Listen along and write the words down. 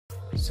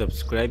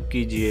Subscribe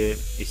कीजिए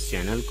इस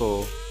channel को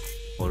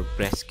और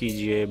प्रेस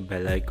कीजिए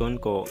बेल आइकन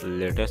को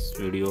लेटेस्ट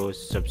वीडियो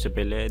सबसे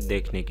पहले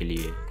देखने के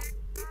लिए।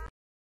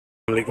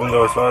 वालेकुम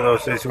दोस्तों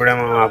इस वीडियो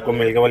में मैं आपको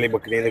मिल्क वाली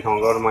बकरियाँ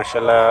दिखाऊंगा और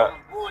माशाल्लाह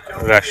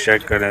रश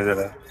चेक करें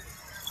ज़रा।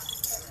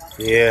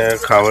 ये है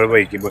खावर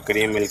भाई की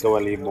बकरियाँ मिल्क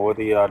वाली, बहुत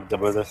ही यार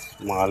ज़बरदस्त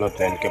माल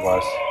होता है इनके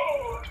पास।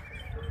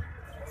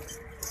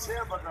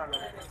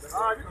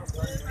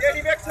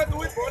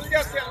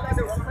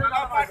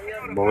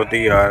 बहुत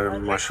ही यार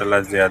माशाल्लाह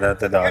ज़्यादा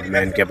तादाद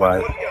में इनके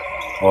पास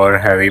और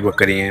हैवी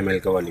बकरियाँ हैं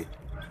मिल्क वाली।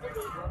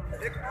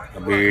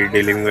 अभी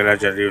डीलिंग वगैरह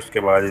चल रही है, उसके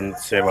बाद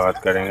इनसे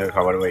बात करेंगे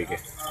खावर भाई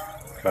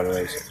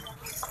से।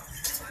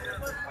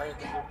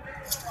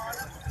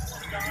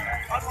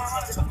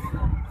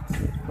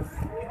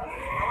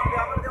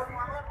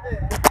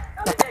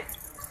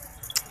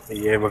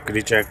 ये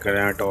बकरी चेक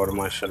करें टॉर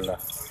माशाल्लाह,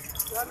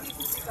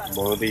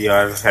 बहुत ही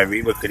यार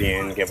हैवी बकरी हैं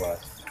इनके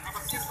पास।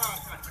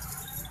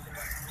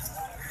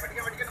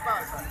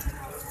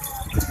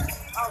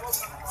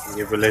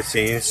 ये पहले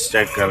सीन्स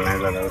चेक कर लें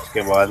ज़रा,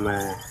 उसके बाद मैं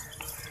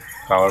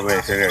खावर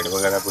भाई से रेट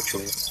वगैरह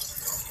पूछूँगा।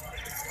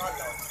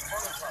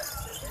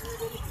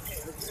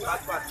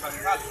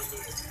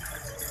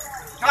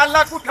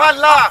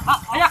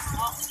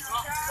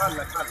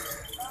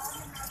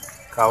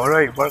 खावर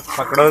भाई पर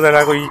पकड़ो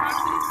ज़रा कोई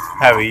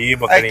हैवी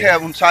बकरी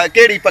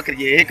केड़ी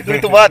पकड़ी है एक दूसरी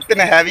तो बात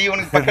ते हैवी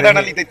हुन पकड़न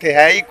वाली ते इत्थे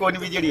है ही कोई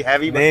भी जेड़ी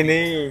हैवी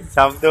नहीं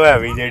सब तो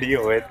हैवी जेड़ी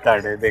होए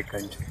ताड़े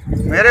देखन च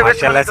मेरे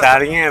माशाल्लाह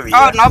सारियां हैवी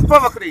हां नब्बा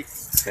बकरी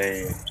सही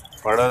है।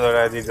 पढ़ो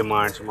जरा दी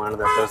डिमांड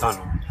दसो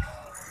सानू।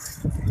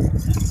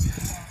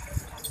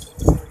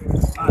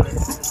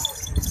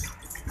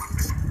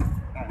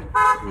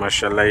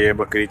 माशाल्लाह ये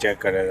बकरी चेक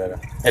करे जरा,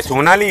 ये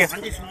सून वाली है?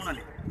 हां जी सून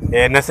वाली।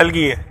 ये नस्ल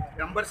की है?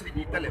 अंबरसरी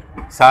बीतल है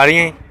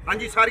सारियां? हां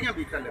जी सारियां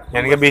बीतल है।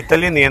 यानी कि बीतल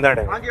ही होंदी है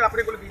ताड़े? हां जी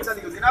अपने कोल बीतल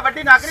ही होंदी ना।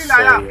 बड्डी नागरी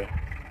लाया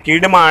की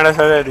डिमांड है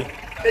सर दी?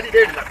 तेरी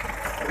 1.5 लाख।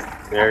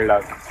 1.5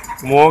 लाख।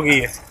 मुंह की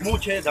है? मुंह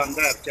 6 दंद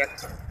है,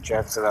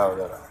 चेक कराओ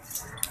जरा।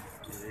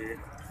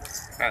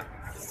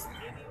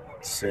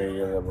 सही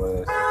है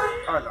ज़बरदस्त।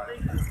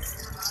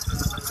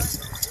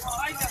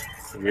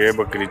 ये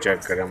बकरी चेक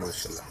करें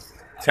माशाल्लाह।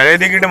 सर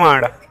दी की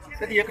डिमांड है?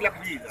 तेरी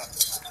 1,20,000।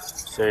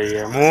 सही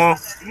है।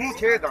 मुंह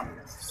 6 दंद।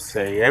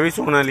 सही है। भी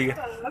सून वाली है?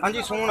 हां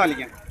जी सून वाली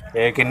है।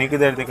 ये कितनी की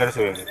देर तक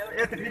सोएगी?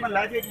 ये तकरीबन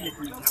ला जाएगी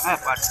हां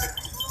पाट पे।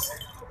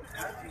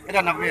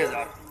 एदा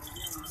 90,000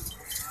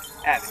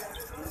 है।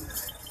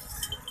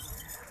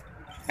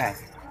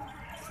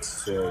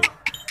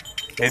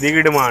 सही। एदी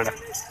की डिमांड है?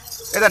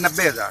 एदा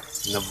 90,000।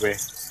 90।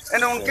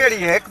 ਇਹਨੂੰ ਹੁਣ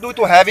ਕਿਹੜੀ ਹੈ ਇੱਕ ਦੂ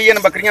ਤੋਂ ਹੈਵੀ ਹਨ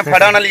ਬੱਕਰੀਆਂ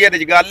ਫੜਨ ਵਾਲੀ ਇਹਦੇ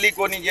ਚ ਗੱਲ ਹੀ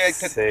ਕੋਈ ਨਹੀਂ। ਜੇ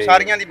ਇੱਥੇ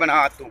ਸਾਰੀਆਂ ਦੀ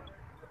ਬਣਾ ਤੂੰ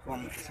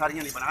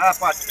ਸਾਰੀਆਂ ਦੀ ਬਣਾ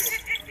ਪੱਟ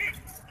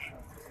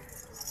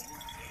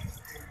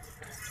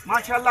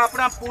ਮਾਸ਼ਾਅੱਲਾ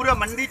ਆਪਣਾ ਪੂਰਾ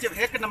ਮੰਡੀ ਚ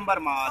ਇੱਕ ਨੰਬਰ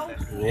ਮਾਲ ਹੈ।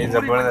 ਨਹੀਂ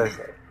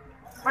ਜ਼ਬਰਦस्त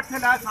ਪੱਠੇ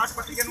ਲਾ 60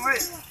 ਪੱਟੀਆਂ ਨੂੰ ਓਏ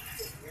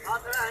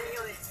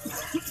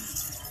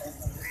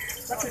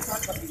ਪੱਠੇ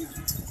 60 ਪੱਟੀਆਂ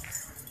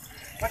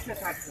ਪੱਠੇ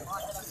 60।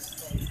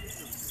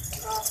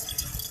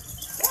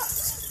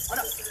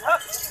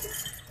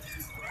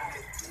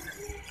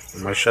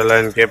 माशाल्लाह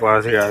इनके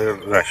पास यार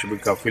रश भी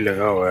काफ़ी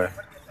लगा हुआ है,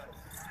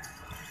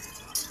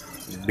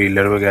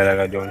 डीलर वगैरह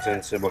का जो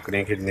इनसे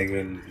बकरियाँ खरीदने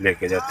के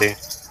लेके जाते हैं।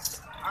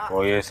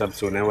 और ये सब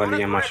सुने वाली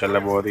है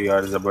माशाल्लाह, बहुत ही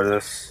यार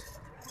ज़बरदस्त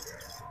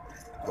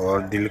और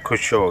दिल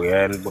खुश हो गया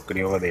इन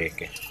बकरियों को देख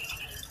के।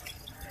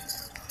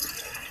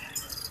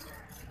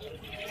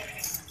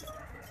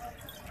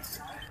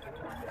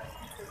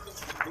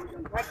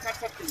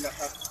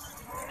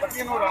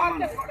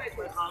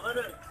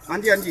 हाँ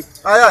जी हाँ जी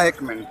आया एक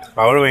मिनट।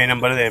 और वही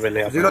नंबर दे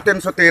पहले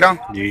 0313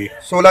 जी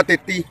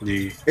 1633 जी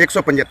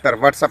 175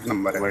 व्हाट्सएप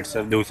नंबर है।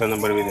 व्हाट्सएप दूसरा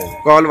नंबर भी दे दें।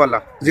 कॉल वाला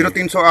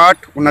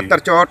 0308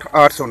 6964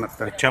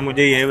 869। अच्छा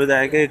मुझे ये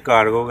बताया कि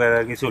कार्गो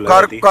वगैरह की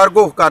सहूलत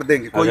कार्गो कर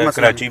देंगे, कोई मसला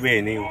कराची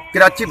भेजनी हो?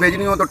 कराची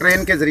भेजनी हो तो ट्रेन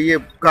के जरिए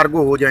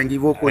कार्गो हो जाएंगी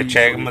वो कोई। अच्छा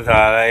एक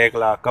मसाला 1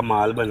 लाख का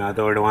माल बना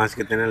तो एडवांस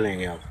कितने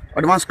लेंगे आप?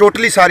 एडवांस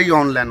टोटली सारी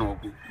ऑनलाइन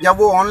होगी, या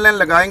वो ऑनलाइन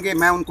लगाएंगे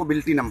मैं उनको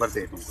बिल्टी नंबर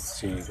दे दूँगा।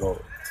 ठीक हो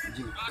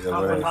जी।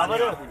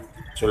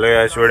 चलो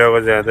यार इस वीडियो को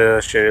ज़्यादा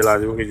शेयर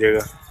लाजमी कीजिएगा।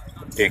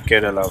 टेक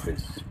केयर, अल्लाह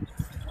हाफिज़।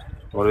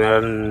 और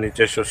यार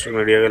नीचे सोशल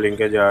मीडिया का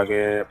लिंक है, जाके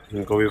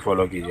इनको भी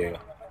फॉलो कीजिएगा।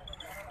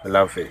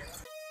 अल्लाह हाफिज़।